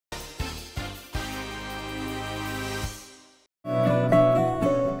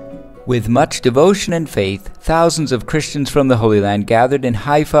With much devotion and faith, thousands of Christians from the Holy Land gathered in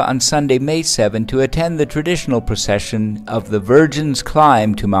Haifa on Sunday, May 7 to attend the traditional procession of the Virgin's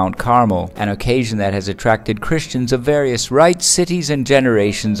Climb to Mount Carmel, an occasion that has attracted Christians of various rites, cities, and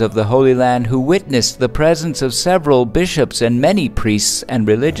generations of the Holy Land who witnessed the presence of several bishops and many priests and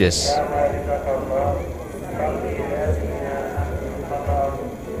religious.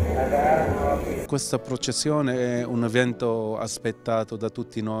 Questa processione è un evento aspettato da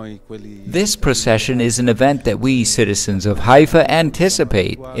tutti noi, quelli. This procession is an event that we, citizens of Haifa,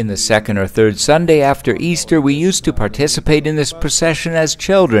 anticipate. In the second or third Sunday after Easter, we used to participate in this procession as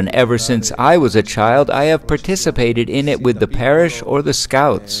children. Ever since I was a child, I have participated in it with the parish or the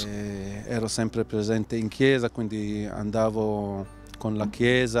scouts. Ero sempre presente in chiesa, quindi andavo con la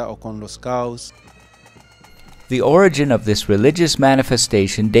chiesa o con lo scouts. The origin of this religious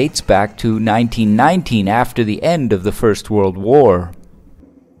manifestation dates back to 1919, after the end of the First World War.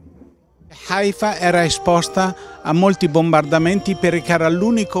 Haifa era esposta a molti bombardamenti perché era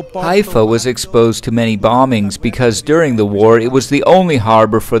l'unico porto. Haifa was exposed to many bombings because during the war it was the only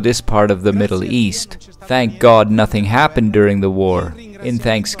harbor for this part of the Middle East. Thank God nothing happened during the war. In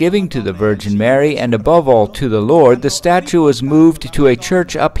thanksgiving to the Virgin Mary and above all to the Lord, the statue was moved to a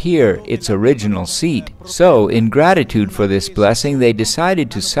church up here, its original seat. So, in gratitude for this blessing, they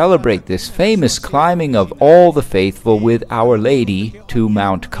decided to celebrate this famous climbing of all the faithful with Our Lady to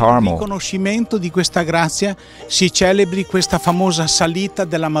Mount Carmel. In riconoscimento di questa grazia si celebri questa famosa salita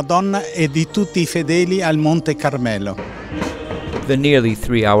della Madonna e di tutti I fedeli al Monte Carmelo. The nearly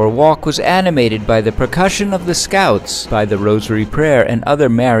 3-hour walk was animated by the percussion of the scouts, by the Rosary Prayer and other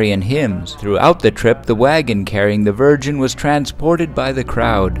Marian hymns. Throughout the trip, the wagon carrying the Virgin was transported by the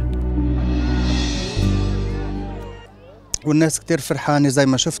crowd.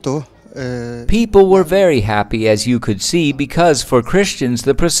 People were very happy, as you could see, because for Christians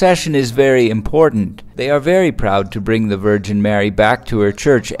the procession is very important. They are very proud to bring the Virgin Mary back to her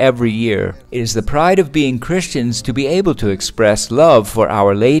church every year. It is the pride of being Christians to be able to express love for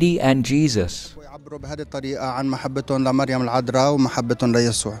Our Lady and Jesus.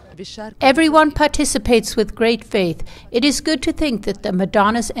 Everyone participates with great faith. It is good to think that the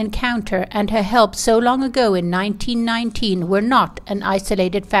Madonna's encounter and her help so long ago in 1919 were not an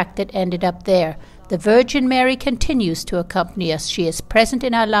isolated fact that ended up there. The Virgin Mary continues to accompany us. She is present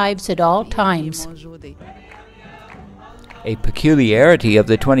in our lives at all times. A peculiarity of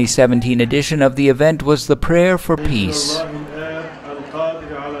the 2017 edition of the event was the prayer for peace.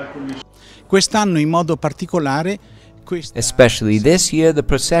 Quest'anno in modo particolare, especially this year, the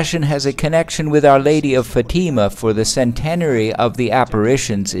procession has a connection with Our Lady of Fatima, for the centenary of the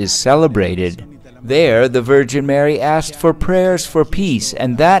apparitions is celebrated. There, the Virgin Mary asked for prayers for peace,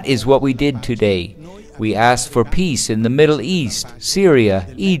 and that is what we did today. We asked for peace in the Middle East,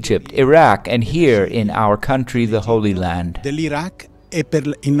 Syria, Egypt, Iraq, and here in our country, the Holy Land. Dell'Iraq e per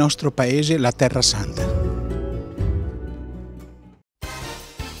il nostro paese, la Terra Santa.